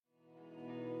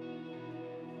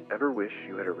Ever wish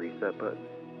you had a reset button?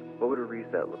 What would a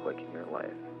reset look like in your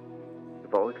life?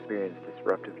 We've all experienced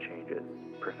disruptive changes,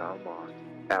 profound loss,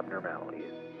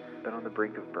 abnormalities, been on the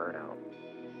brink of burnout.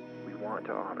 We want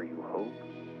to offer you hope,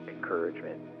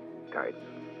 encouragement, guidance.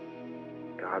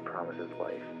 God promises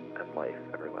life and life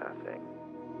everlasting.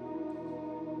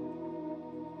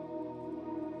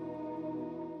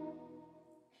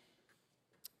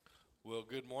 Well,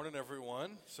 good morning,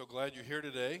 everyone. So glad you're here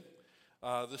today.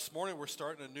 This morning we're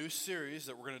starting a new series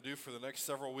that we're going to do for the next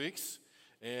several weeks,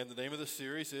 and the name of the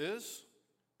series is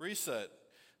Reset.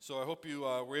 So I hope you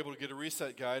were able to get a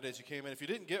reset guide as you came in. If you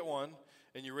didn't get one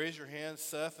and you raise your hand,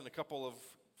 Seth and a couple of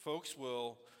folks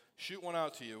will shoot one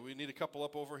out to you. We need a couple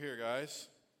up over here, guys.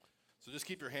 So just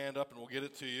keep your hand up and we'll get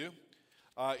it to you.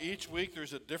 Each week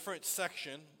there's a different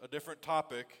section, a different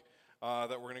topic that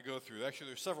we're going to go through. Actually,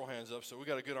 there's several hands up, so we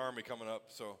got a good army coming up.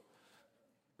 So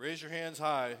raise your hands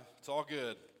high. It's all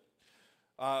good.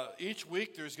 Each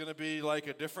week there's going to be like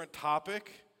a different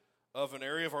topic of an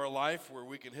area of our life where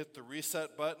we can hit the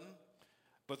reset button.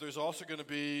 But there's also going to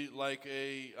be like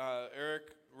Eric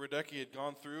Radecki had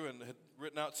gone through and had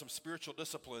written out some spiritual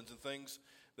disciplines and things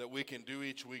that we can do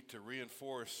each week to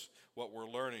reinforce what we're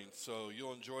learning. So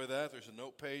you'll enjoy that. There's a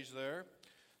note page there.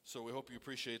 So we hope you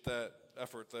appreciate that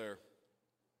effort there.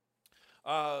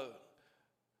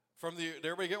 Did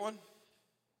everybody get one?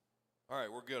 All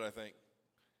right, we're good, I think.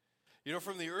 You know,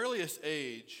 from the earliest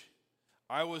age,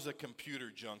 I was a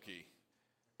computer junkie.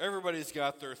 Everybody's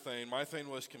got their thing. My thing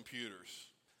was computers.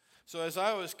 So as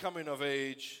I was coming of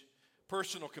age,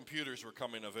 personal computers were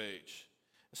coming of age.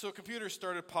 And so computers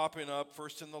started popping up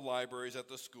first in the libraries at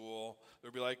the school.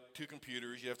 There'd be like 2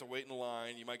 computers. You have to wait in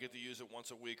line. You might get to use it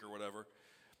once a week or whatever.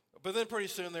 But then pretty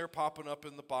soon they were popping up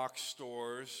in the box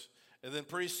stores. And then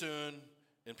pretty soon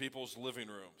in people's living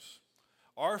rooms.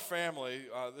 Our family,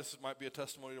 this might be a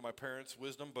testimony to my parents'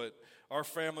 wisdom, but our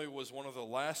family was one of the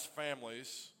last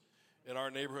families in our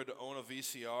neighborhood to own a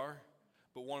VCR,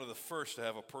 but one of the first to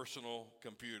have a personal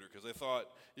computer because they thought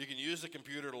you can use the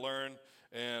computer to learn,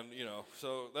 and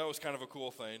so that was kind of a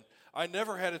cool thing. I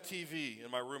never had a TV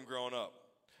in my room growing up,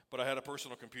 but I had a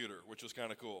personal computer, which was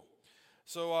kind of cool.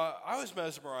 So I was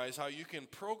mesmerized how you can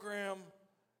program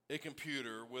a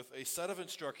computer with a set of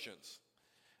instructions.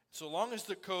 So long as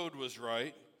the code was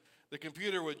right, the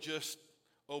computer would just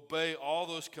obey all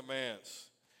those commands.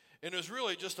 And it was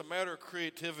really just a matter of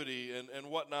creativity and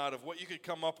whatnot of what you could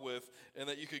come up with and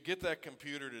that you could get that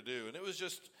computer to do. And it was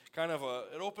just kind of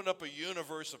it opened up a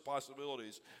universe of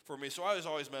possibilities for me. So I was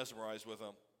always mesmerized with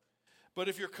them. But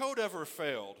if your code ever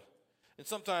failed, and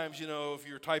sometimes, if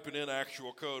you're typing in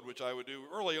actual code, which I would do,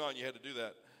 early on you had to do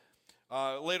that.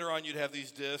 Later on, you'd have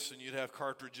these discs and you'd have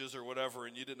cartridges or whatever,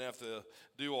 and you didn't have to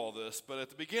do all this. But at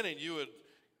the beginning, you would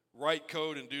write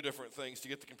code and do different things to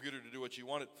get the computer to do what you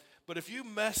wanted. But if you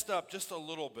messed up just a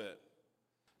little bit,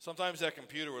 sometimes that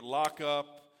computer would lock up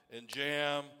and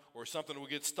jam, or something would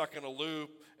get stuck in a loop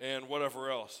and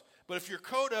whatever else. But if your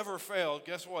code ever failed,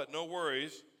 guess what? No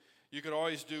worries. You could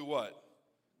always do what?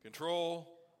 Control,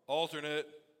 alternate,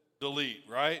 delete,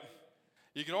 right?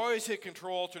 You could always hit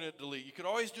Control, Alternate, Delete. You could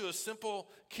always do a simple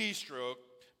keystroke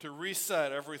to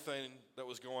reset everything that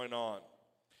was going on.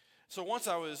 So once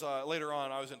later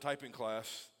on, I was in typing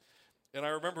class, and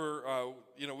I remember,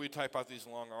 we'd type out these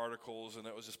long articles, and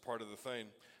that was just part of the thing.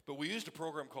 But we used a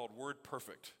program called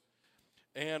WordPerfect.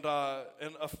 And a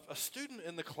student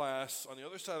in the class on the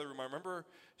other side of the room, I remember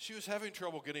she was having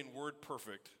trouble getting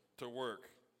WordPerfect to work.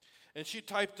 And she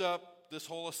typed up this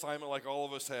whole assignment like all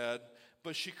of us had,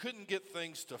 but she couldn't get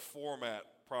things to format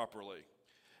properly.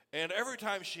 And every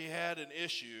time she had an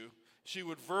issue, she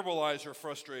would verbalize her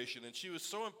frustration, and she was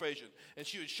so impatient, and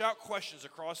she would shout questions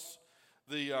across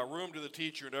the room to the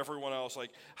teacher and everyone else,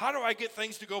 like, how do I get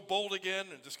things to go bold again?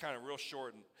 And just kind of real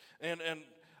short. And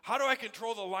how do I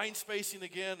control the line spacing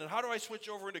again? And how do I switch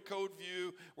over into code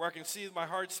view where I can see my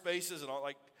hard spaces and all,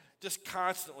 like just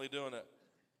constantly doing it.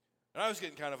 And I was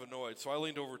getting kind of annoyed, so I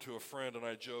leaned over to a friend and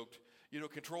I joked,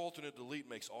 Control, Alternate, Delete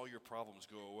makes all your problems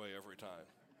go away every time.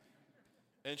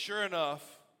 And sure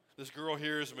enough, this girl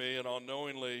hears me and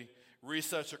unknowingly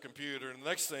resets her computer. And the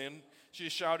next thing,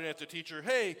 she's shouting at the teacher,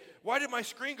 hey, why did my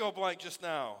screen go blank just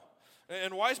now?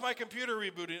 And why is my computer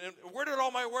rebooting? And where did all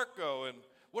my work go? And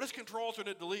what does Control,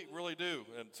 Alternate, Delete really do?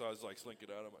 And so I was like, slink it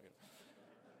out of my head.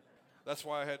 That's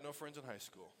why I had no friends in high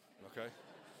school, okay?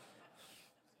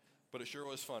 But it sure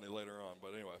was funny later on.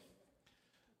 But anyway,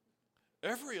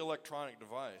 every electronic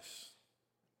device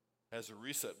has a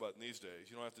reset button these days.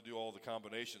 You don't have to do all the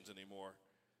combinations anymore.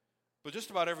 But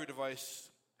just about every device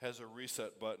has a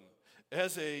reset button. It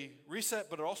has a reset,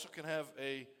 but it also can have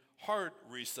a hard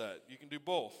reset. You can do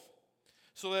both.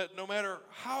 so that no matter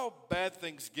how bad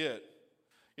things get,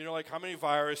 like how many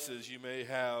viruses you may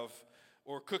have,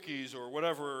 or cookies, or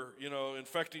whatever,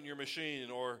 infecting your machine,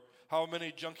 or how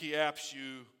many junky apps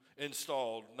you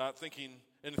installed, not thinking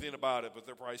anything about it, but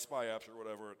they're probably spy apps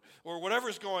or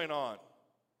whatever's going on,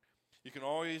 you can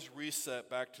always reset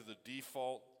back to the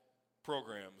default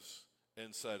programs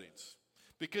and settings.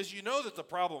 Because you know that the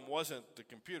problem wasn't the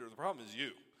computer, the problem is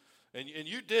you. And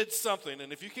you did something,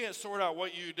 and if you can't sort out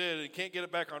what you did and can't get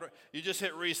it back on, you just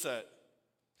hit reset.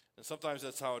 And sometimes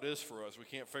that's how it is for us. We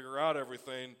can't figure out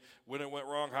everything, when it went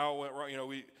wrong, how it went wrong.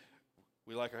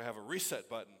 We like to have a reset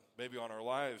button, maybe on our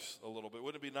lives a little bit.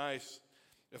 Wouldn't it be nice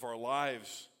if our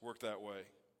lives worked that way?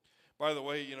 By the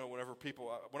way, whenever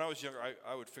when I was younger,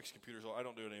 I would fix computers. I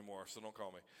don't do it anymore, so don't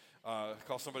call me.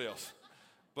 Call somebody else.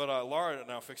 But Laura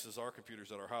now fixes our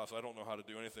computers at our house. I don't know how to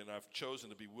do anything. I've chosen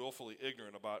to be willfully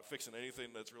ignorant about fixing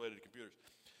anything that's related to computers.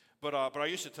 But I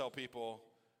used to tell people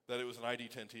that it was an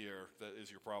ID10T error that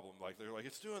is your problem. Like, they're like,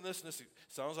 it's doing this and this. It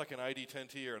sounds like an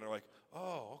ID10T error. And they're like,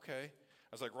 oh, okay.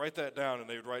 I was like, write that down. And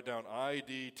they would write down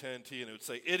ID10T, and it would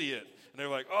say idiot. And they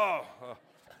were like,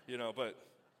 but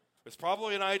it's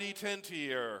probably an ID10T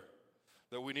error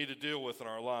that we need to deal with in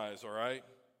our lives, all right?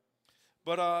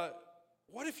 But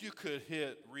what if you could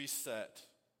hit reset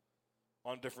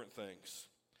on different things?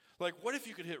 Like, what if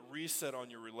you could hit reset on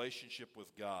your relationship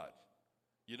with God?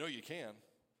 You can.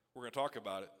 We're going to talk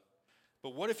about it.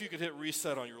 But what if you could hit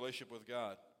reset on your relationship with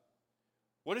God?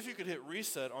 What if you could hit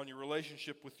reset on your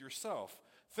relationship with yourself?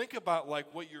 Think about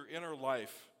what your inner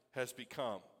life has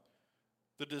become.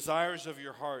 The desires of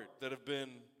your heart that have been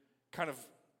kind of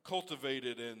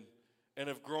cultivated and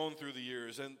have grown through the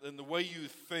years, and the way you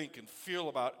think and feel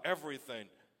about everything.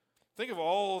 Think of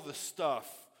all the stuff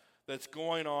that's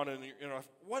going on in your life.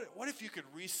 What if you could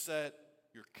reset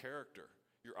your character,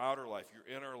 your outer life,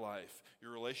 your inner life,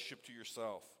 your relationship to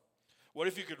yourself? What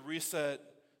if you could reset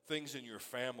things in your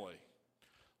family?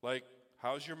 Like,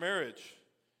 how's your marriage?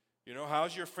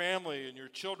 How's your family and your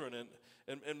children?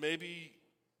 And maybe,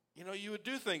 you would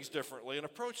do things differently and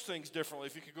approach things differently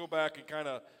if you could go back and kind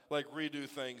of redo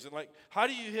things. And how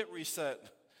do you hit reset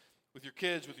with your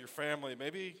kids, with your family,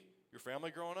 maybe your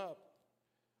family growing up?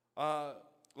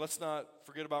 Let's not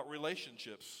forget about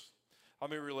relationships. How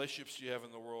many relationships do you have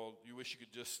in the world you wish you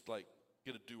could just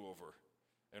get a do-over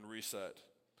and reset?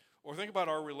 Or think about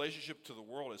our relationship to the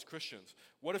world as Christians.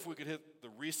 What if we could hit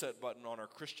the reset button on our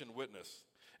Christian witness?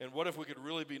 And what if we could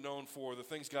really be known for the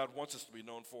things God wants us to be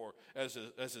known for as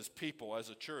His people, as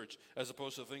a church, as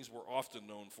opposed to the things we're often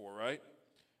known for, right?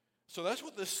 So that's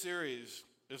what this series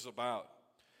is about,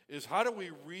 is how do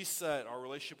we reset our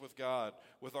relationship with God,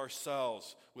 with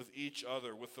ourselves, with each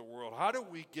other, with the world? How do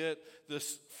we get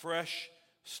this fresh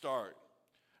start?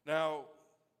 Now,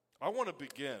 I want to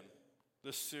begin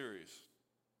this series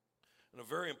in a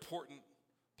very important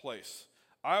place.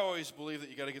 I always believe that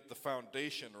you got to get the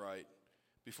foundation right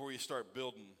before you start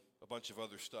building a bunch of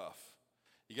other stuff.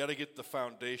 You got to get the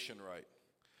foundation right.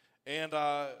 And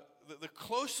the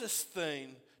closest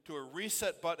thing to a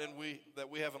reset button that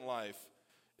we have in life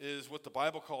is what the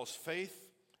Bible calls faith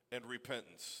and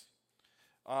repentance.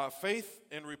 Faith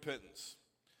and repentance.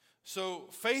 So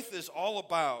faith is all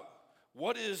about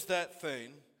what is that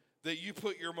thing that you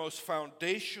put your most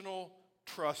foundational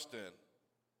trust in,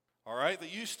 all right,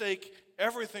 that you stake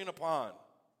everything upon.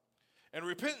 And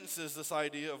repentance is this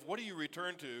idea of what do you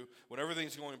return to when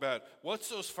everything's going bad? What's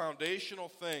those foundational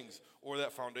things or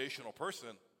that foundational person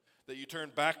that you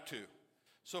turn back to?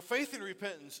 So faith and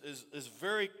repentance is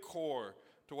very core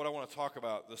to what I want to talk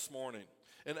about this morning.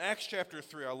 In Acts chapter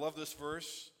 3, I love this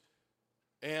verse.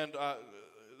 And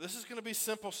this is going to be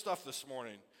simple stuff this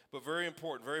morning, but very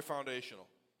important, very foundational.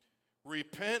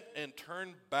 Repent and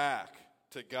turn back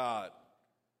to God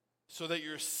so that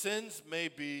your sins may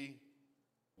be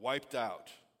wiped out,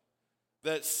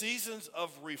 that seasons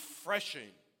of refreshing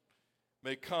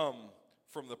may come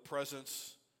from the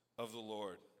presence of the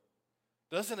Lord.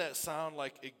 Doesn't that sound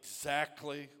like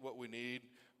exactly what we need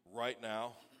right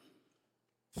now?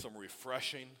 Some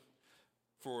refreshing,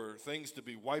 for things to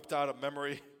be wiped out of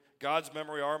memory, God's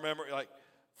memory, our memory,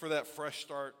 for that fresh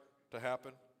start to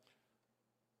happen.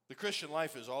 The Christian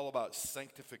life is all about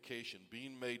sanctification,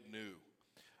 being made new.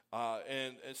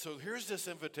 And so here's this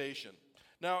invitation.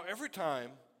 Now, every time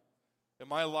in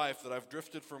my life that I've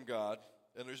drifted from God,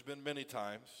 and there's been many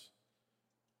times,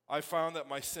 I found that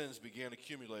my sins began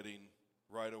accumulating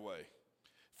right away.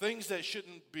 Things that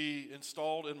shouldn't be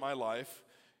installed in my life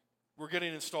were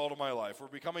getting installed in my life. We're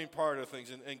becoming part of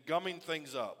things and gumming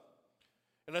things up.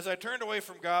 And as I turned away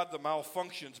from God, the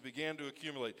malfunctions began to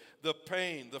accumulate. The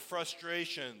pain, the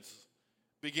frustrations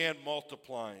began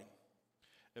multiplying.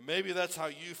 And maybe that's how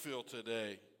you feel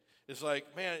today. It's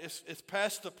like, man, it's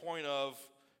past the point of,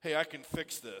 hey, I can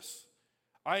fix this.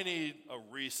 I need a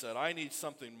reset. I need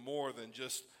something more than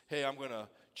just, hey, I'm going to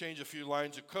change a few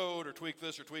lines of code or tweak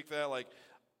this or tweak that. Like,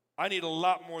 I need a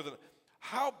lot more than.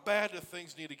 How bad do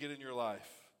things need to get in your life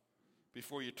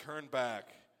before you turn back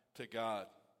to God?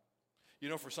 You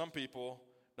know, for some people,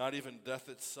 not even death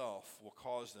itself will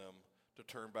cause them to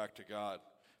turn back to God.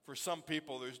 For some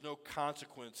people, there's no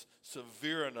consequence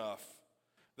severe enough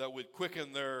that would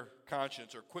quicken their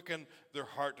conscience or quicken their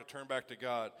heart to turn back to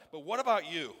God. But what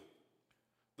about you?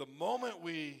 The moment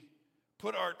we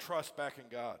put our trust back in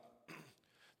God,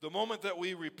 the moment that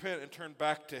we repent and turn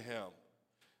back to Him,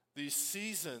 these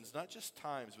seasons, not just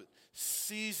times, but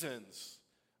seasons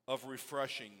of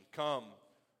refreshing come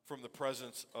from the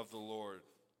presence of the Lord.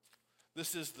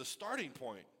 This is the starting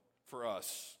point for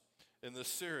us in this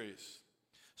series.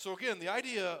 So again, the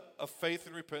idea of faith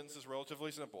and repentance is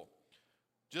relatively simple.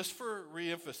 Just for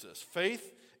re-emphasis,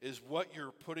 faith is what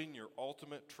you're putting your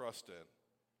ultimate trust in.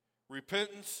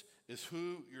 Repentance is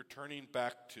who you're turning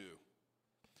back to.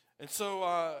 And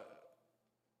so,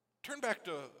 turn back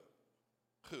to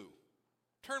who?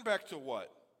 Turn back to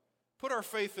what? Put our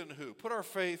faith in who? Put our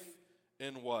faith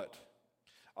in what?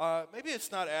 Maybe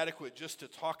it's not adequate just to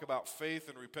talk about faith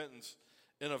and repentance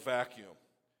in a vacuum.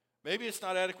 Maybe it's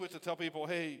not adequate to tell people,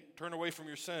 hey, turn away from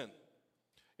your sin.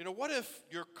 You know, what if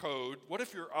your code, what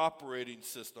if your operating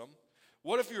system,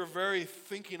 what if your very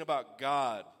thinking about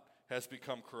God has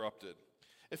become corrupted?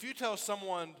 If you tell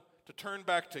someone to turn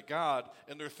back to God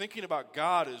and their thinking about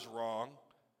God is wrong,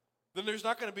 then there's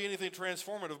not going to be anything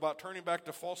transformative about turning back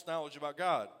to false knowledge about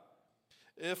God.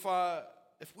 If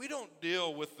we don't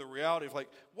deal with the reality of, like,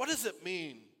 what does it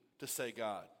mean to say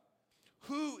God?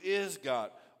 Who is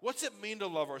God? What's it mean to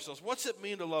love ourselves? What's it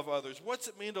mean to love others? What's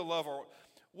it mean to love our...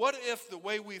 What if the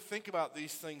way we think about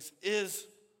these things is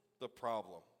the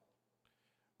problem?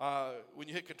 When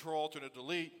you hit Control, Alternate,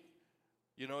 Delete,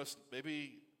 you know, it's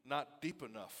maybe not deep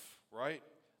enough, right?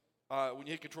 When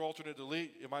you hit Control, Alternate,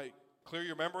 Delete, it might clear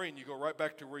your memory and you go right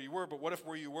back to where you were, but what if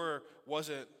where you were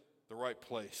wasn't the right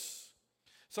place?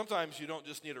 Sometimes you don't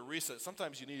just need a reset.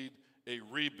 Sometimes you need a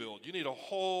rebuild. You need a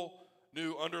whole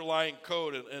new underlying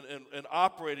code and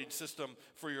operating system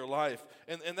for your life.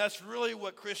 And that's really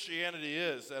what Christianity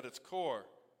is at its core.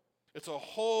 It's a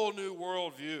whole new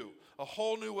worldview, a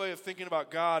whole new way of thinking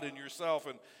about God and yourself.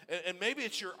 And maybe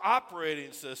it's your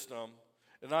operating system,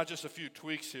 and not just a few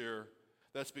tweaks here,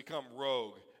 that's become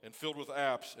rogue and filled with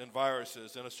apps and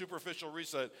viruses. And a superficial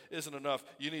reset isn't enough.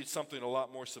 You need something a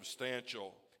lot more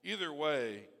substantial. Either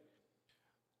way,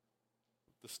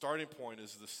 the starting point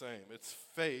is the same. It's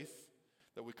faith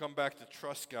that we come back to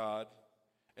trust God,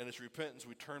 and it's repentance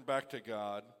we turn back to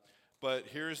God. But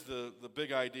here's the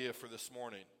big idea for this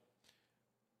morning.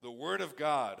 The Word of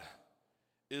God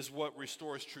is what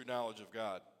restores true knowledge of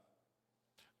God.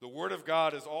 The Word of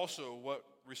God is also what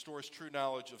restores true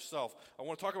knowledge of self. I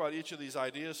want to talk about each of these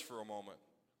ideas for a moment.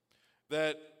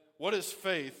 That what is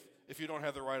faith if you don't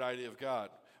have the right idea of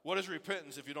God? What is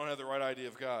repentance if you don't have the right idea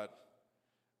of God?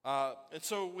 And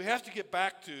so we have to get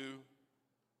back to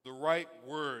the right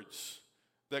words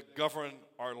that govern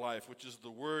our life, which is the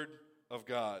Word of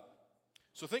God.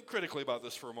 So think critically about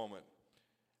this for a moment.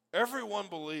 Everyone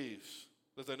believes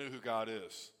that they know who God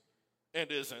is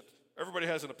and isn't. Everybody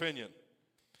has an opinion.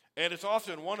 And it's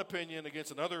often one opinion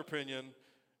against another opinion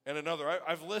and another.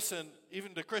 I've listened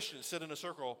even to Christians sit in a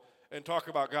circle and talk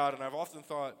about God, and I've often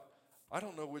thought, I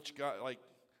don't know which God, like,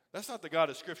 that's not the God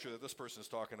of Scripture that this person is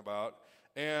talking about.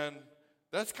 And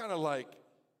that's kind of like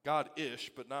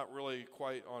God-ish, but not really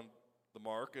quite on the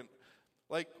mark. And,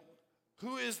 like,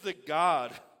 who is the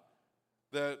God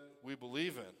that we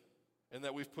believe in and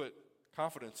that we've put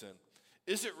confidence in?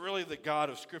 Is it really the God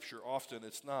of Scripture? Often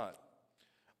it's not.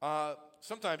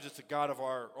 Sometimes it's a God of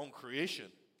our own creation,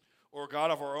 or a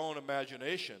God of our own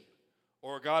imagination,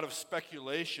 or a God of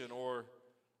speculation, or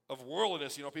of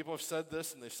worldliness. You know, people have said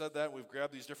this and they've said that, and we've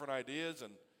grabbed these different ideas,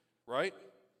 and right?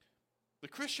 The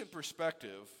Christian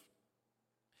perspective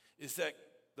is that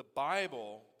the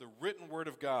Bible, the written Word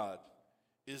of God,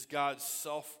 is God's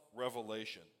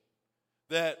self-revelation.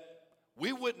 That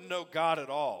we wouldn't know God at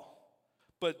all,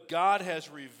 but God has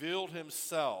revealed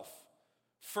Himself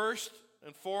first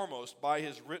and foremost by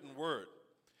His written Word.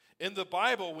 In the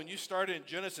Bible, when you start in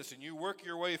Genesis and you work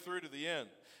your way through to the end,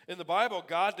 in the Bible,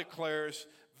 God declares,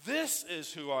 this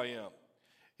is who I am.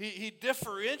 He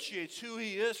differentiates who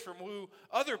He is from who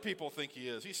other people think He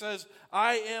is. He says,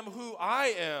 I am who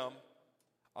I am.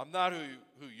 I'm not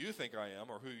who you think I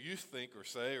am, or who you think or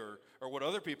say, or what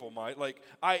other people might. Like,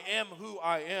 I am who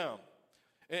I am.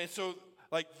 And so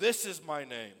Like, this is my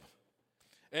name,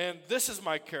 and this is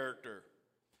my character,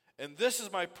 and this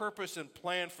is my purpose and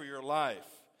plan for your life,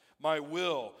 my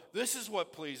will. This is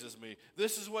what pleases me.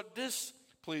 This is what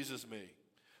displeases me.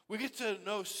 We get to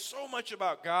know so much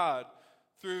about God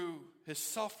through his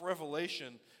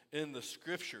self-revelation in the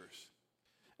Scriptures.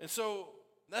 And so,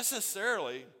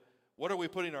 necessarily, what are we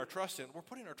putting our trust in? We're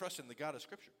putting our trust in the God of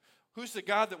Scripture. Who's the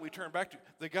God that we turn back to?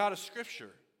 The God of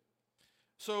Scripture.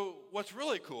 So, what's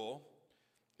really cool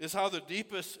is how the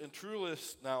deepest and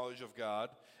truest knowledge of God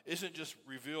isn't just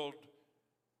revealed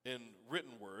in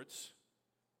written words,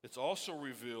 it's also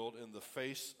revealed in the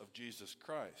face of Jesus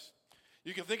Christ.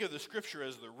 You can think of the Scripture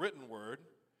as the written word,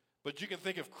 but you can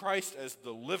think of Christ as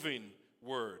the living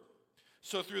word.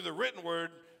 So through the written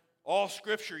word, all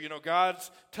Scripture,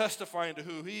 God's testifying to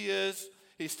who he is.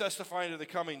 He's testifying to the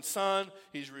coming Son.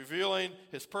 He's revealing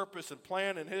his purpose and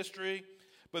plan in history.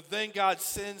 But then God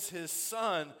sends his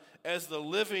Son as the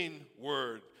living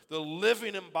word, the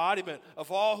living embodiment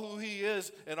of all who he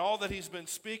is and all that he's been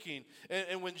speaking.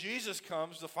 And when Jesus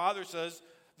comes, the Father says,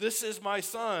 "This is my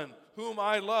Son, whom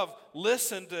I love.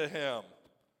 Listen to him."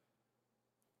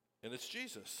 And it's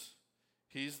Jesus.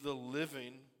 He's the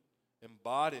living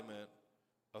embodiment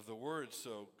of the Word.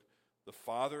 So the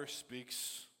Father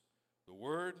speaks the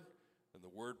Word, and the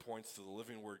Word points to the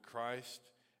living Word, Christ.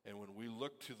 And when we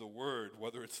look to the Word,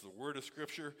 whether it's the Word of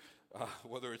Scripture,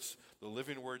 whether it's the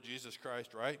living Word, Jesus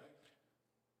Christ, right?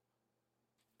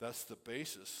 That's the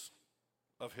basis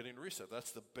of hitting reset.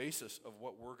 That's the basis of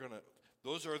what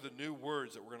those are the new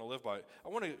words that we're going to live by. I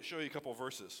want to show you a couple of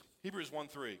verses. Hebrews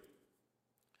 1:3.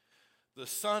 The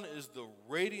Son is the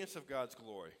radiance of God's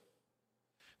glory,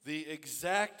 the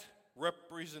exact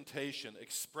representation,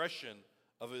 expression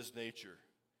of his nature,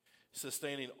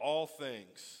 sustaining all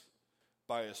things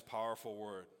by his powerful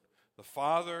word. The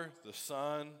Father, the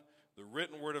Son, the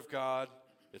written word of God,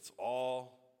 it's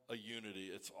all a unity.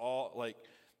 It's all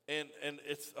and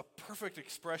it's a perfect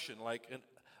expression,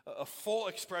 a full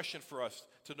expression for us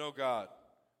to know God.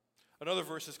 Another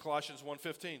verse is Colossians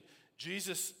 1:15.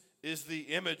 Jesus is the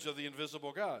image of the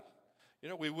invisible God.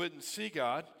 We wouldn't see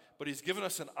God, but he's given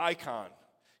us an icon.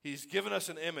 He's given us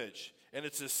an image, and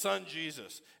it's his Son,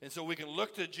 Jesus. And so we can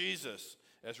look to Jesus,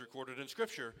 as recorded in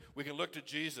Scripture. We can look to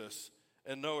Jesus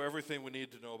and know everything we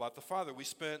need to know about the Father. We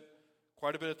spent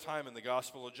quite a bit of time in the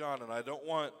Gospel of John, and I don't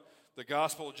want the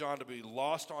Gospel of John to be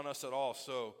lost on us at all.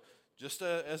 So just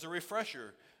as a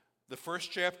refresher, the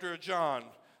first chapter of John,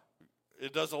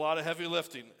 it does a lot of heavy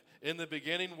lifting. In the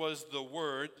beginning was the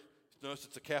Word. Notice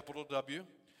it's a capital W.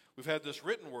 We've had this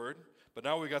written word, but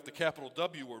now we've got the capital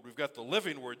W word. We've got the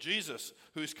living word, Jesus,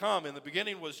 who's come. In the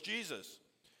beginning was Jesus.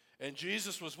 And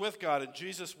Jesus was with God, and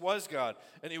Jesus was God.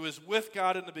 And he was with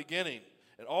God in the beginning.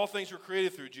 And all things were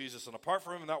created through Jesus. And apart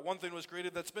from him, not one thing was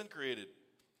created that's been created.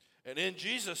 And in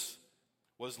Jesus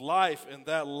was life, and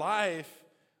that life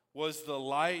was the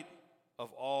light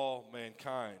of all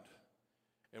mankind.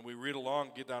 And we read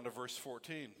along, get down to verse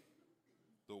 14.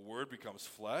 The Word becomes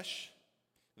flesh,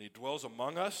 and he dwells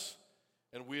among us,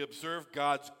 and we observe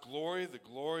God's glory, the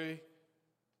glory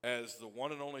as the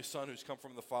one and only Son who's come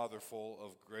from the Father, full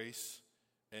of grace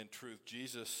and truth.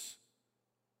 Jesus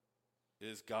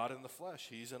is God in the flesh.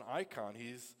 He's an icon.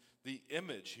 He's the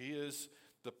image. He is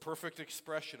the perfect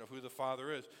expression of who the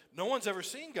Father is. No one's ever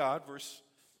seen God, verse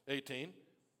 18.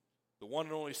 The one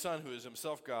and only Son who is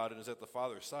himself God and is at the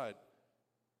Father's side.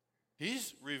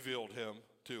 He's revealed him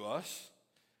to us.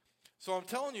 So I'm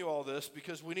telling you all this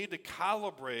because we need to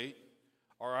calibrate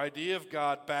our idea of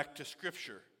God back to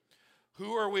Scripture.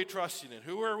 Who are we trusting in?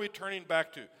 Who are we turning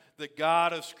back to? The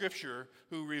God of Scripture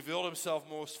who revealed himself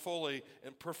most fully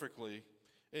and perfectly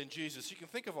in Jesus. You can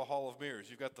think of a hall of mirrors.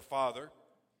 You've got the Father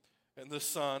and the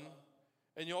Son,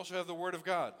 and you also have the Word of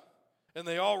God. And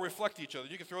they all reflect each other.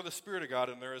 You can throw the Spirit of God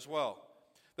in there as well.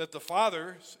 That the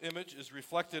Father's image is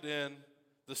reflected in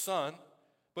the Son,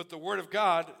 but the Word of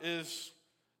God is,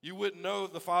 you wouldn't know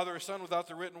the Father or Son without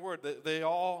the written Word. They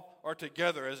all are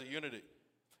together as a unity.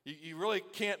 You really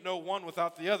can't know one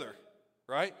without the other,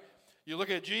 right? You look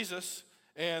at Jesus,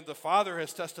 and the Father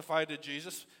has testified to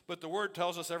Jesus, but the Word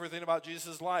tells us everything about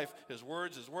Jesus' life, his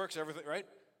words, his works, everything, right?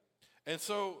 And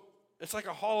so it's like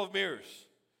a hall of mirrors.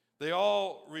 They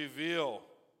all reveal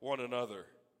one another.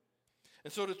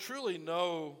 And so to truly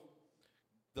know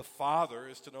the Father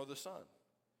is to know the Son.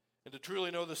 And to truly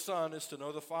know the Son is to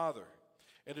know the Father.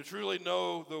 And to truly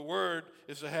know the Word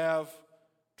is to have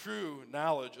true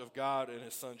knowledge of God and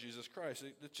his Son, Jesus Christ.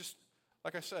 It's just,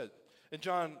 like I said, in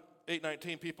John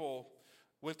 8:19, people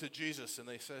went to Jesus and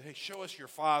they said, hey, show us your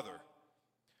Father.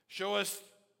 Show us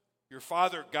your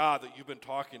Father God that you've been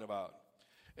talking about.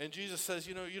 And Jesus says,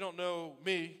 you don't know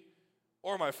me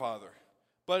or my Father.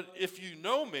 But if you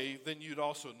know me, then you'd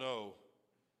also know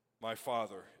my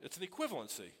Father. It's an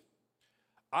equivalency.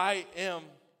 I am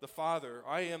the Father.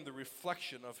 I am the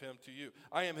reflection of him to you.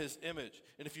 I am his image.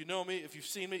 And if you know me, if you've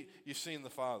seen me, you've seen the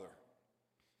Father.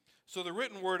 So the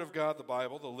written word of God, the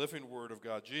Bible, the living word of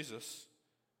God, Jesus,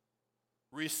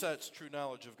 resets true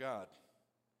knowledge of God.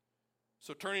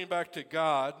 So turning back to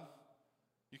God,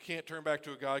 you can't turn back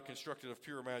to a God constructed of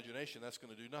pure imagination. That's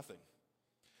going to do nothing.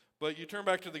 But you turn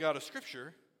back to the God of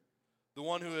Scripture, the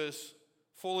one who has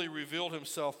fully revealed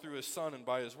himself through his Son and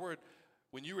by his word.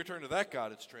 When you return to that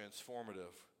God, it's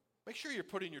transformative. Make sure you're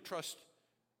putting your trust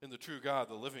in the true God,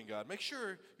 the living God. Make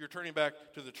sure you're turning back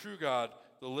to the true God,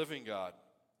 the living God.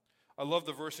 I love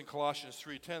the verse in Colossians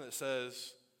 3:10 that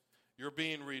says, you're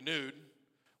being renewed,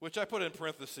 which I put in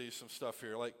parentheses some stuff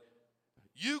here, like,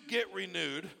 you get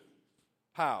renewed.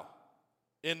 How?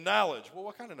 In knowledge. Well,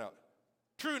 what kind of knowledge?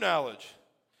 True knowledge.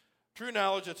 True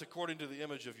knowledge that's according to the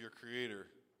image of your Creator,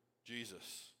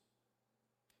 Jesus.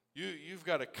 You've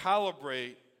got to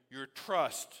calibrate your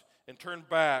trust and turn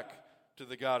back to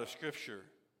the God of Scripture.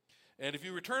 And if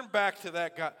you return back to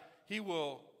that God, he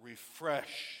will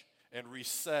refresh and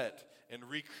reset and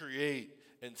recreate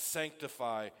and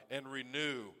sanctify and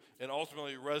renew and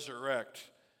ultimately resurrect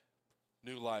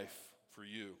new life for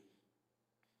you.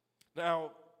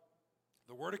 Now,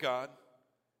 the Word of God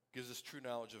gives us true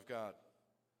knowledge of God.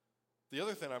 The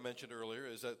other thing I mentioned earlier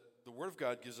is that the Word of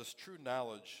God gives us true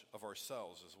knowledge of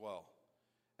ourselves as well.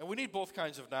 And we need both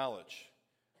kinds of knowledge.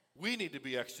 We need to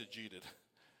be exegeted.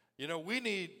 We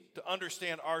need to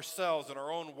understand ourselves and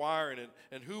our own wiring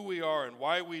and who we are and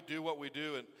why we do what we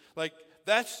do. And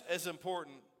that's as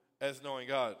important as knowing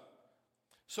God.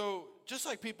 So just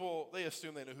like people, they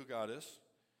assume they know who God is.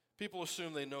 People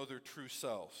assume they know their true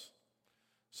selves.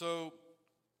 So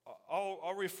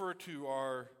I'll refer to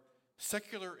our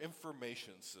secular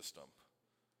information system.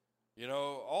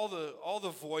 All the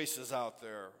voices out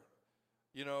there,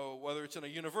 whether it's in a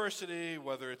university,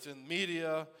 whether it's in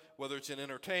media, whether it's in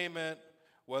entertainment,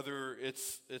 whether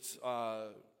it's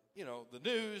the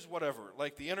news, whatever,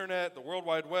 like the internet, the World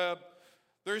Wide Web.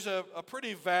 There's a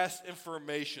pretty vast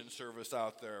information service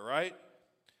out there, right?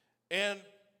 And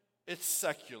it's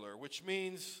secular, which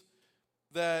means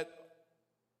that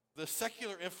the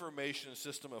secular information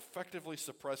system effectively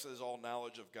suppresses all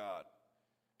knowledge of God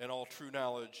and all true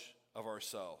knowledge of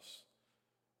ourselves.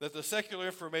 That the secular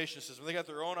information system, they got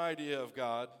their own idea of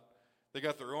God. They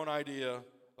got their own idea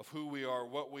of who we are,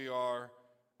 what we are,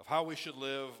 of how we should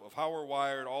live, of how we're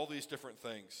wired, all these different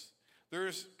things.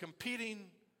 There's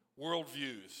competing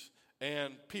worldviews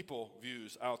and people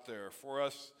views out there for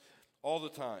us all the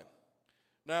time.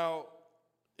 Now,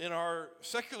 in our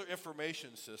secular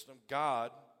information system,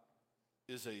 God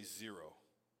is a zero.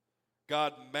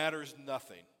 God matters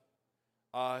nothing.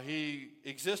 He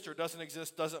exists or doesn't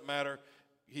exist, doesn't matter.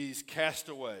 He's cast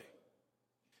away.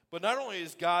 But not only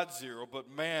is God zero, but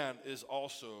man is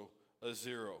also a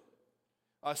zero.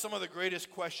 Some of the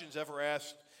greatest questions ever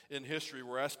asked in history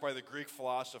were asked by the Greek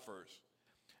philosophers.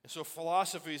 And so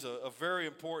philosophy is a very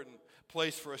important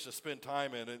place for us to spend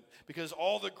time in, because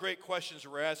all the great questions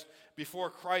were asked before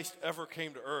Christ ever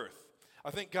came to earth.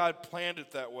 I think God planned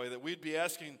it that way, that we'd be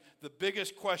asking the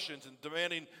biggest questions and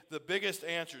demanding the biggest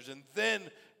answers, and then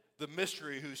the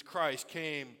mystery who's Christ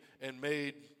came and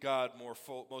made God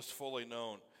most fully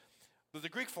known. But the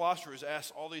Greek philosophers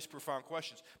asked all these profound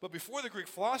questions. But before the Greek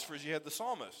philosophers, you had the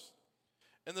psalmists.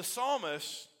 And the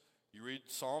psalmists, you read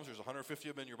Psalms, there's 150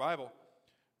 of them in your Bible,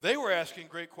 they were asking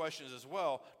great questions as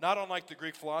well, not unlike the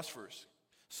Greek philosophers.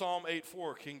 Psalm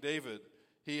 8:4, King David,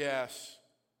 he asks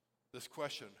this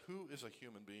question: who is a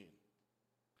human being?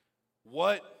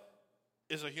 What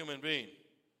is a human being?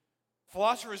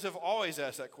 Philosophers have always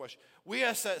asked that question. We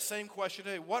ask that same question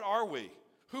today. What are we?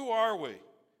 Who are we?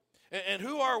 And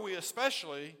who are we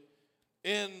especially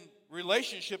in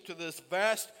relationship to this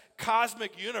vast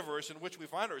cosmic universe in which we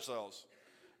find ourselves?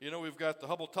 We've got the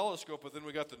Hubble telescope, but then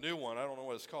we got the new one. I don't know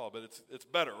what it's called, but it's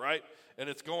better, right? And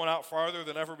it's going out farther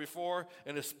than ever before,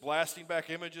 and it's blasting back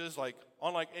images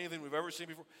unlike anything we've ever seen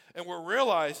before. And we're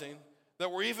realizing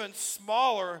that we're even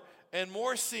smaller and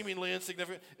more seemingly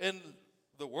insignificant. In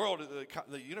the world,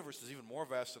 the universe is even more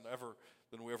vast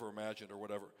than we ever imagined or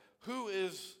whatever. Who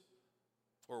is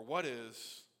or what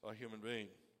is a human being?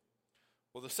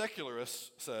 Well, the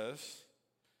secularist says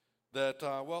that,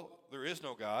 there is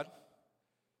no God.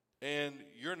 And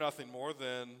you're nothing more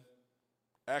than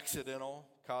an accidental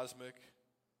cosmic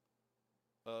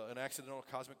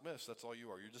mist. That's all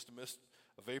you are. You're just a mist,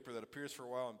 a vapor that appears for a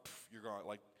while, and you're gone.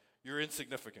 You're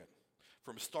insignificant.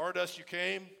 From stardust you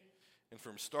came, and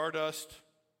from stardust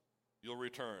you'll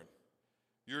return.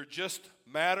 You're just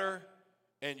matter,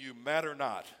 and you matter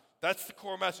not. That's the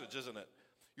core message, isn't it?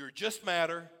 You're just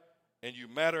matter, and you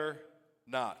matter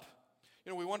not.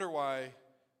 You know, we wonder why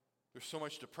there's so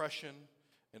much depression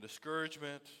and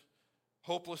discouragement,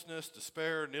 hopelessness,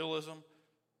 despair, nihilism,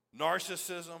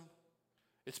 narcissism.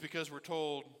 It's because we're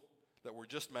told that we're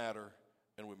just matter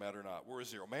and we matter not. We're a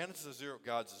zero. Man is a zero,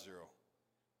 God's a zero.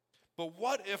 But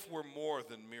what if we're more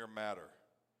than mere matter?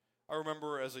 I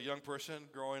remember as a young person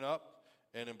growing up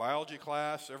and in biology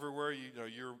class, everywhere,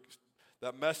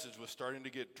 that message was starting to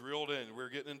get drilled in. We were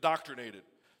getting indoctrinated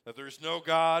that there's no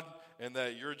God and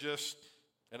that you're just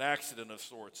an accident of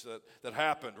sorts that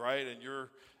happened, right? And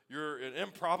you're an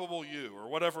improbable you or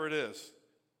whatever it is.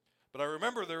 But I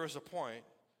remember there was a point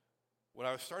when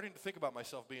I was starting to think about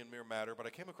myself being mere matter, but I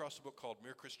came across a book called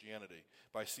Mere Christianity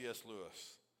by C.S.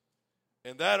 Lewis.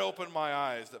 And that opened my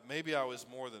eyes that maybe I was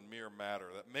more than mere matter,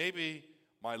 that maybe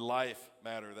my life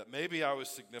mattered, that maybe I was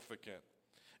significant,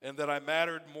 and that I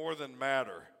mattered more than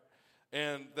matter,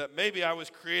 and that maybe I was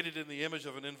created in the image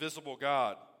of an invisible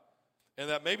God, and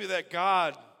that maybe that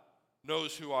God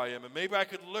knows who I am, and maybe I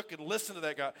could look and listen to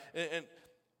that God, and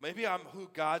maybe I'm who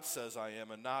God says I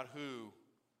am and not who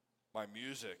my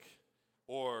music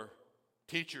or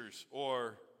teachers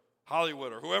or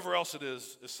Hollywood or whoever else it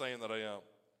is saying that I am.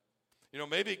 You know,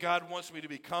 maybe God wants me to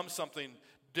become something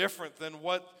different than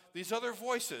what these other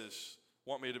voices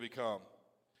want me to become.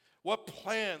 What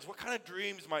plans, what kind of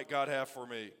dreams might God have for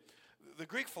me? The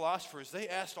Greek philosophers, they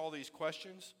asked all these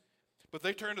questions, but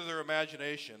they turned to their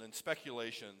imagination and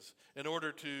speculations in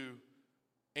order to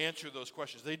answer those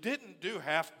questions. They didn't do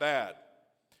half bad,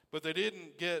 but they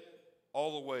didn't get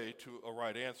all the way to a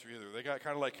right answer either. They got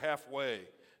kind of like halfway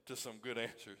to some good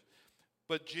answers.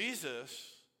 But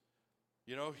Jesus,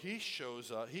 you know, he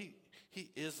shows up. He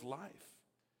is life.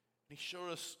 He showed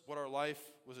us what our life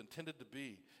was intended to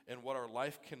be and what our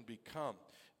life can become.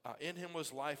 In him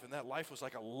was life, and that life was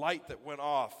like a light that went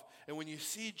off. And when you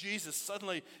see Jesus,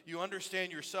 suddenly you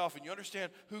understand yourself, and you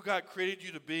understand who God created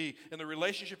you to be, and the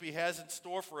relationship he has in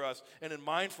store for us and in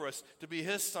mind for us to be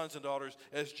his sons and daughters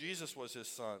as Jesus was his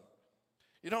son.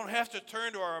 You don't have to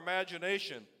turn to our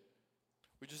imagination.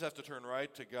 We just have to turn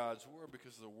right to God's word,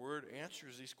 because the word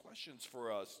answers these questions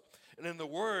for us. And in the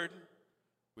word,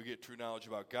 we get true knowledge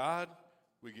about God.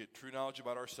 We get true knowledge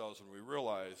about ourselves, and we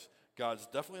realize God's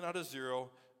definitely not a zero,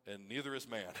 and neither is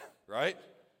man, right?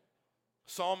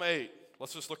 Psalm 8,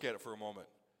 let's just look at it for a moment.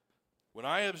 When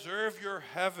I observe your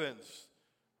heavens,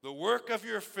 the work of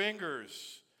your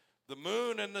fingers, the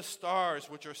moon and the stars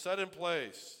which are set in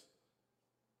place,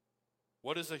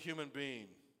 what is a human being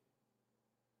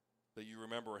that you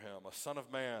remember him? A son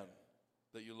of man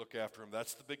that you look after him?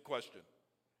 That's the big question.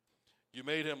 You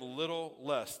made him little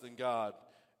less than God,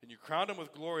 and you crowned him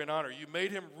with glory and honor. You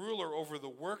made him ruler over the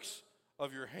works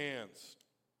of your hands.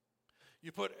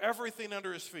 You put everything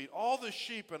under his feet, all the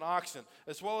sheep and oxen,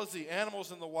 as well as the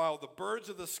animals in the wild, the birds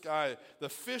of the sky, the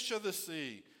fish of the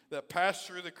sea that pass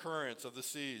through the currents of the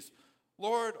seas.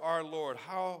 Lord, our Lord,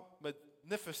 how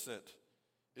magnificent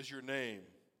is your name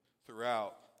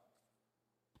throughout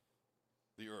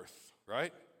the earth,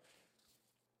 right?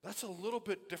 That's a little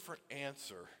bit different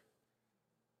answer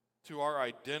to our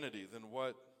identity than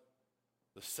what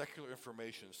the secular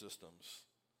information systems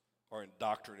are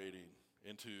indoctrinating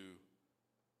into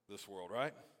this world,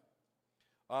 right?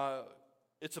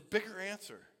 It's a bigger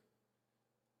answer.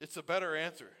 It's a better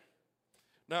answer.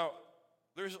 Now,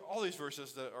 there's all these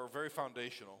verses that are very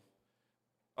foundational.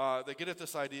 They get at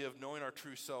this idea of knowing our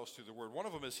true selves through the Word. One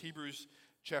of them is Hebrews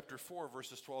chapter 4,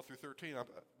 verses 12 through 13.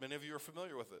 Many of you are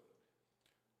familiar with it.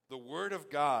 The Word of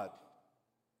God,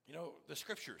 you know, the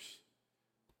Scriptures,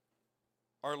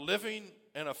 are living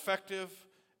and effective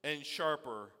and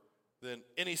sharper than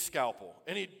any scalpel,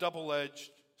 any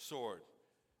double-edged sword,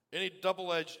 any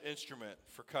double-edged instrument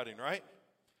for cutting, right?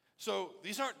 So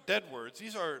these aren't dead words.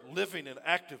 These are living and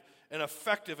active and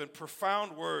effective and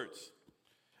profound words.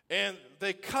 And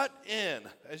they cut in,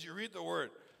 as you read the word,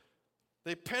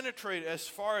 they penetrate as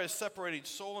far as separating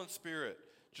soul and spirit,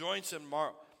 joints and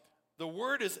marrow. The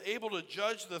word is able to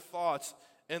judge the thoughts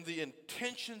and the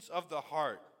intentions of the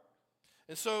heart.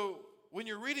 And so when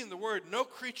you're reading the word, no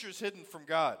creature is hidden from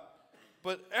God,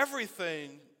 but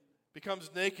everything becomes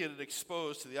naked and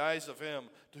exposed to the eyes of him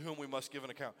to whom we must give an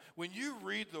account. When you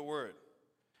read the word,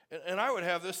 and I would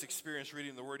have this experience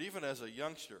reading the word even as a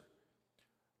youngster,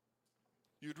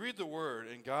 you'd read the word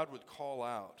and God would call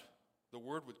out, the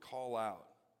word would call out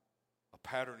a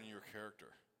pattern in your character.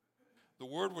 The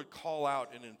word would call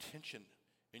out an intention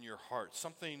in your heart,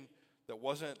 something that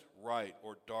wasn't right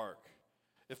or dark.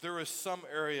 if there is some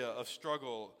area of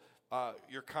struggle,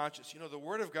 your conscience, the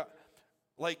Word of God,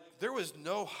 like there was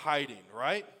no hiding,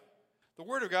 right? The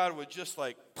Word of God would just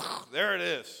like, there it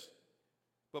is.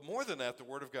 But more than that, the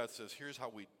Word of God says, here's how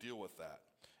we deal with that.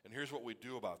 And here's what we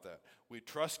do about that. We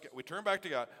turn back to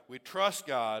God, we trust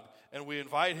God, and we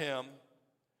invite Him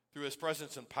through His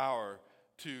presence and power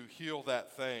to heal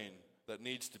that thing that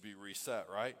needs to be reset,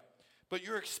 right? But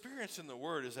your experience in the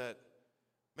Word is that,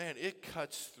 man, it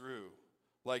cuts through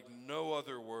like no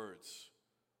other words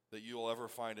that you'll ever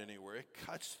find anywhere. It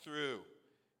cuts through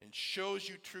and shows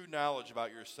you true knowledge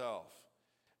about yourself.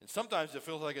 And sometimes it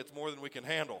feels like it's more than we can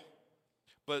handle.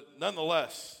 But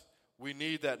nonetheless, we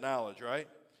need that knowledge, right?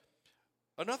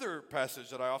 Another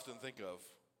passage that I often think of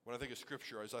when I think of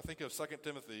Scripture is I think of 2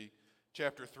 Timothy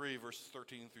chapter 3, verses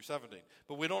 13 through 17.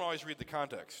 But we don't always read the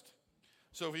context.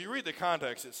 So if you read the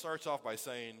context, it starts off by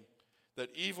saying that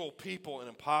evil people and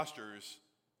imposters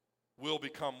will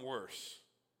become worse,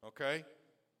 okay?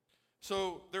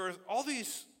 So there are all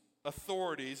these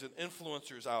authorities and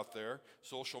influencers out there,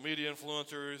 social media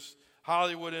influencers,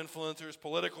 Hollywood influencers,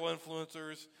 political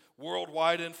influencers,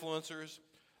 worldwide influencers.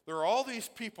 There are all these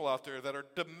people out there that are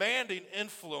demanding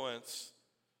influence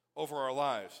over our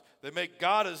lives. They make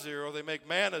God a zero, they make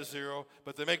man a zero,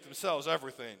 but they make themselves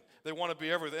everything. They want to be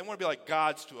everything. They want to be like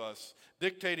gods to us,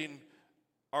 dictating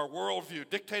our worldview,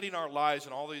 dictating our lives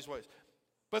in all these ways.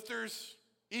 But there's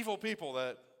evil people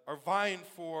that are vying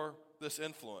for this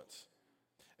influence.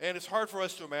 And it's hard for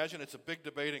us to imagine. It's a big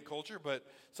debate in culture, but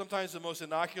sometimes the most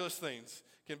innocuous things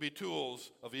can be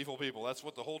tools of evil people. That's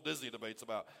what the whole Disney debate's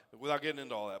about, without getting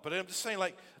into all that. But I'm just saying,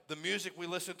 like, the music we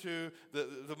listen to,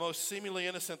 the most seemingly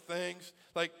innocent things,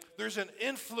 like, there's an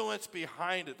influence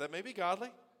behind it that may be godly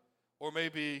or may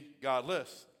be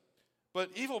godless. But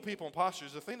evil people,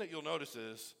 imposters, the thing that you'll notice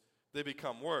is they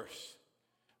become worse.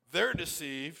 They're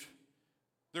deceived,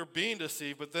 they're being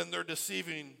deceived, but then they're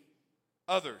deceiving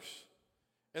others.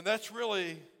 And that's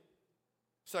really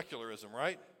secularism,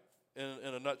 right?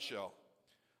 In a nutshell.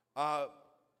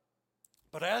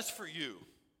 But as for you,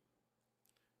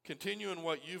 continue in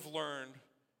what you've learned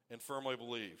and firmly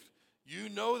believed. You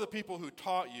know the people who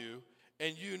taught you,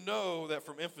 and you know that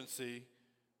from infancy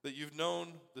that you've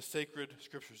known the sacred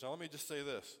Scriptures. Now let me just say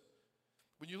this.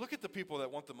 When you look at the people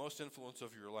that want the most influence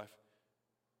over your life,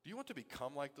 do you want to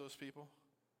become like those people?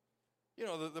 You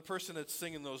know, the person that's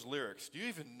singing those lyrics, do you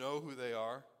even know who they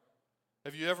are?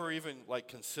 Have you ever even,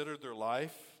 considered their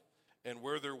life and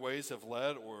where their ways have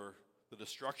led or the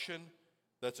destruction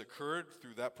that's occurred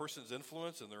through that person's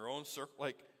influence in their own circle?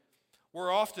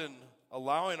 We're often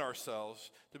allowing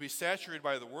ourselves to be saturated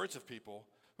by the words of people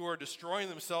who are destroying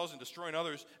themselves and destroying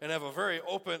others and have a very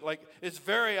open, it's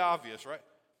very obvious, right?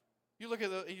 You look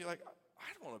at it and you're like,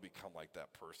 I don't want to become like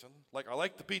that person. I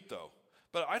like the beat though,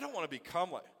 but I don't want to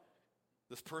become like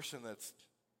this person that's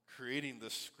creating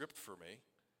this script for me,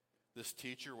 this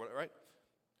teacher, whatever, right?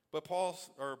 But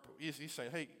he's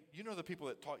saying, hey, you know the people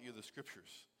that taught you the Scriptures.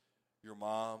 Your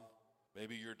mom,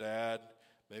 maybe your dad,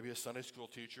 maybe a Sunday school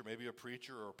teacher, maybe a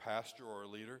preacher or a pastor or a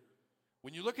leader.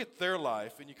 When you look at their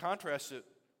life and you contrast it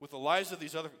with the lives of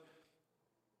these other people,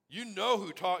 you know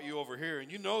who taught you over here,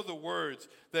 and you know the words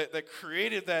that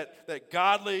created that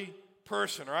godly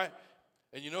person, right?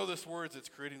 And you know this words that's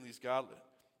creating these godly.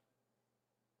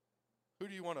 Who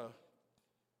do you want to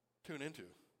tune into,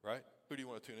 right? Who do you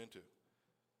want to tune into?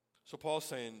 So Paul's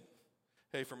saying,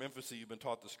 hey, from infancy you've been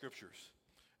taught the Scriptures.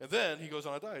 And then he goes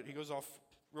on a diet. He goes off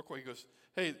real quick. He goes,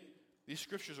 hey, these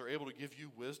Scriptures are able to give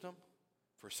you wisdom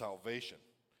for salvation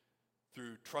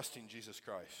through trusting Jesus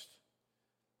Christ.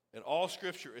 And all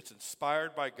Scripture, it's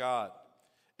inspired by God.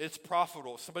 It's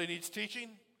profitable. If somebody needs teaching,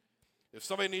 if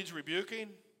somebody needs rebuking,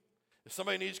 if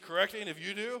somebody needs correcting, if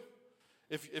you do,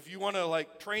 if you want to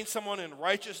train someone in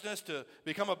righteousness to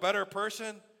become a better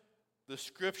person, the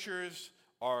Scriptures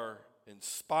are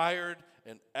inspired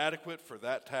and adequate for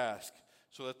that task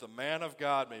so that the man of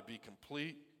God may be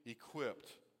complete, equipped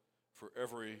for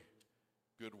every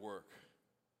good work.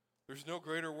 There's no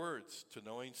greater words to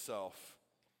knowing self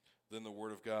than the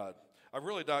Word of God. I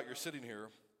really doubt you're sitting here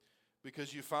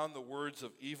because you found the words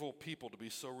of evil people to be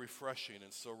so refreshing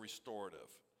and so restorative.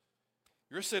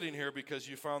 You're sitting here because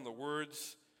you found the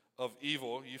words of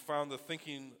evil, you found the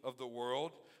thinking of the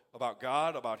world about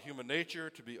God, about human nature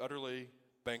to be utterly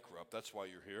bankrupt. That's why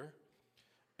you're here.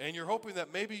 And you're hoping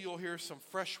that maybe you'll hear some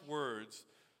fresh words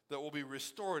that will be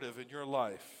restorative in your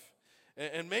life.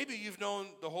 And maybe you've known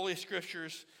the Holy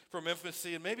Scriptures from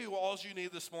infancy, and maybe all you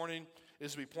need this morning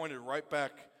is to be pointed right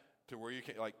back to where you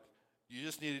can, you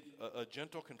just need a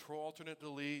gentle control alternate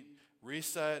delete,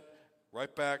 reset,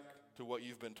 right back to what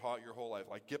you've been taught your whole life.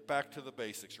 Like, get back to the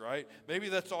basics, right? Maybe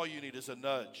that's all you need is a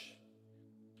nudge.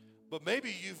 But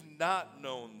maybe you've not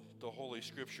known the Holy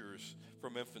Scriptures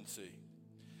from infancy.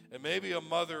 And maybe a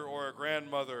mother or a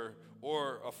grandmother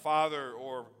or a father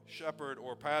or shepherd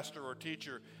or pastor or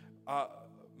teacher,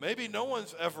 maybe no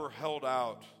one's ever held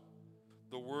out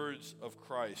the words of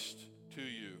Christ to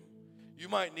you. You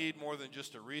might need more than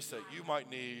just a reset. You might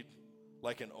need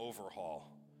like an overhaul.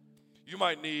 You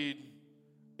might need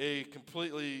a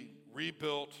completely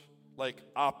rebuilt like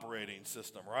operating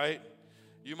system, right?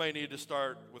 You may need to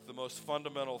start with the most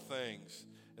fundamental things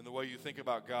in the way you think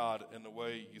about God and the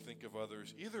way you think of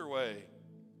others. Either way,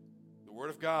 the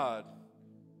Word of God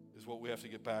is what we have to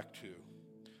get back to.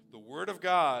 The Word of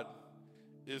God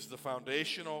is the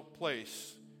foundational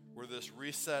place where this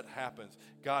reset happens.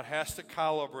 God has to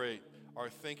calibrate our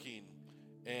thinking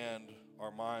and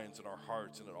our minds and our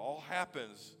hearts, and it all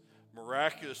happens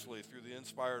miraculously through the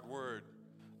inspired Word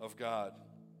of God.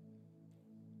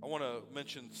 I want to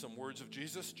mention some words of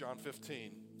Jesus. John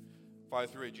 15,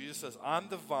 5-8. Jesus says, I'm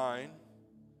the vine,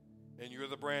 and you're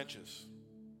the branches.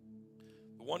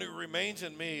 The one who remains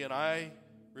in me and I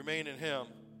remain in him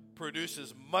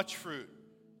produces much fruit,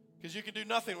 because you can do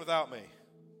nothing without me.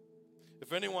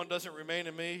 If anyone doesn't remain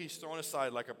in me, he's thrown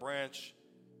aside like a branch,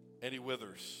 and he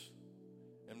withers.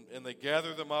 And they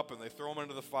gather them up, and they throw them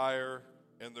into the fire,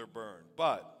 and they're burned.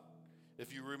 But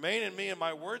if you remain in me and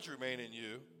my words remain in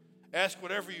you, ask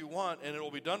whatever you want, and it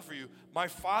will be done for you. My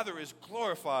Father is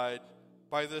glorified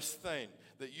by this thing,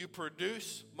 that you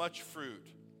produce much fruit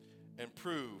and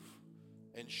prove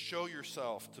and show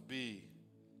yourself to be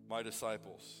my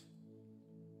disciples.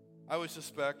 I would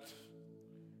suspect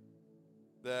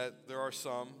that there are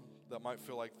some that might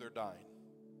feel like they're dying.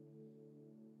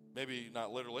 Maybe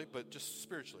not literally, but just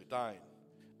spiritually dying.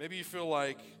 Maybe you feel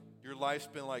like your life's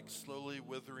been like slowly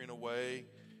withering away,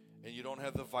 and you don't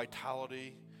have the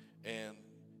vitality, and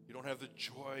you don't have the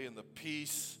joy and the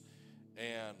peace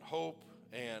and hope,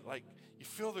 and like you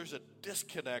feel there's a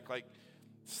disconnect, like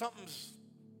something's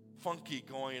funky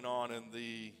going on in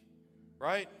the,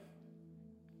 right?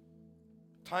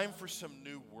 Time for some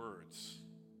new words.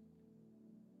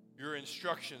 Your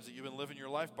instructions that you've been living your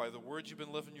life by, the words you've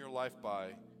been living your life by,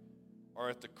 are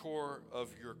at the core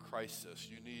of your crisis.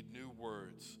 You need new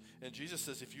words. And Jesus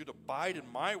says, if you'd abide in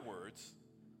my words,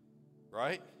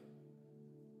 right,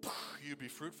 you'd be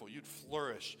fruitful. You'd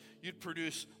flourish. You'd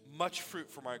produce much fruit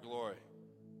for my glory.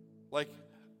 Like,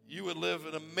 you would live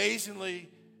an amazingly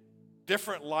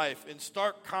different life in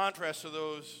stark contrast to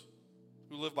those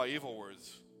who live by evil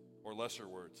words or lesser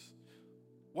words.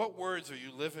 What words are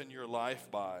you living your life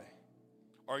by?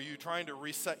 Are you trying to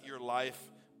reset your life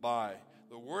by?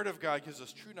 The Word of God gives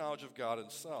us true knowledge of God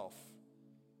Himself.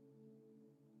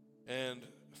 And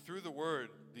through the Word,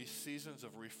 these seasons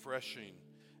of refreshing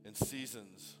and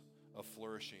seasons of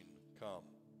flourishing come.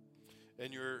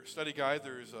 In your study guide,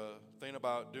 there's a thing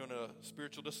about doing a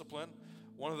spiritual discipline.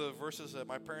 One of the verses that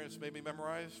my parents made me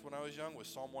memorize when I was young was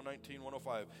Psalm 119,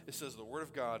 105. It says, the Word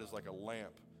of God is like a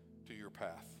lamp to your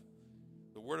path.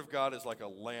 The Word of God is like a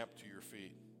lamp to your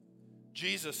feet.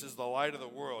 Jesus is the light of the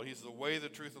world. He's the way, the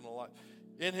truth, and the life.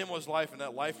 In Him was life, and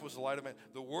that life was the light of man.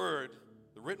 The Word,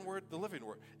 the written Word, the living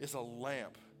Word, is a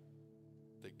lamp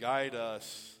that guides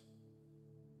us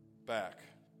back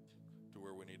to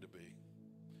where we need to be.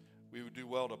 We would do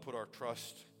well to put our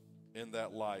trust in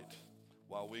that light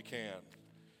while we can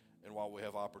and while we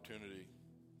have opportunity.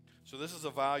 So this is a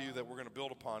value that we're going to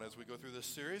build upon as we go through this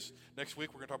series. Next week,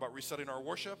 we're going to talk about resetting our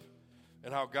worship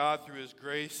and how God, through His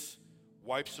grace,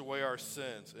 wipes away our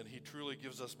sins, and He truly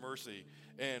gives us mercy,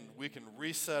 and we can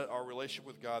reset our relationship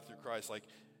with God through Christ. Like,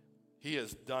 He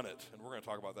has done it, and we're going to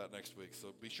talk about that next week.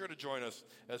 So be sure to join us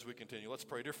as we continue. Let's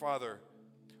pray. Dear Father,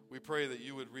 we pray that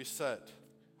You would reset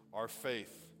our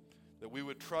faith, that we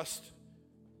would trust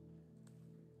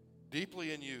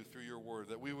deeply in You through Your Word,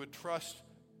 that we would trust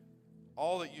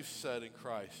all that You've said in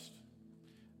Christ,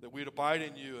 that we'd abide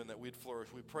in You and that we'd flourish.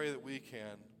 We pray that we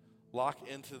can lock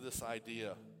into this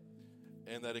idea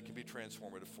and that it can be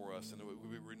transformative for us and that we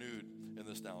be renewed in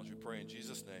this knowledge. We pray in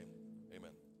Jesus' name.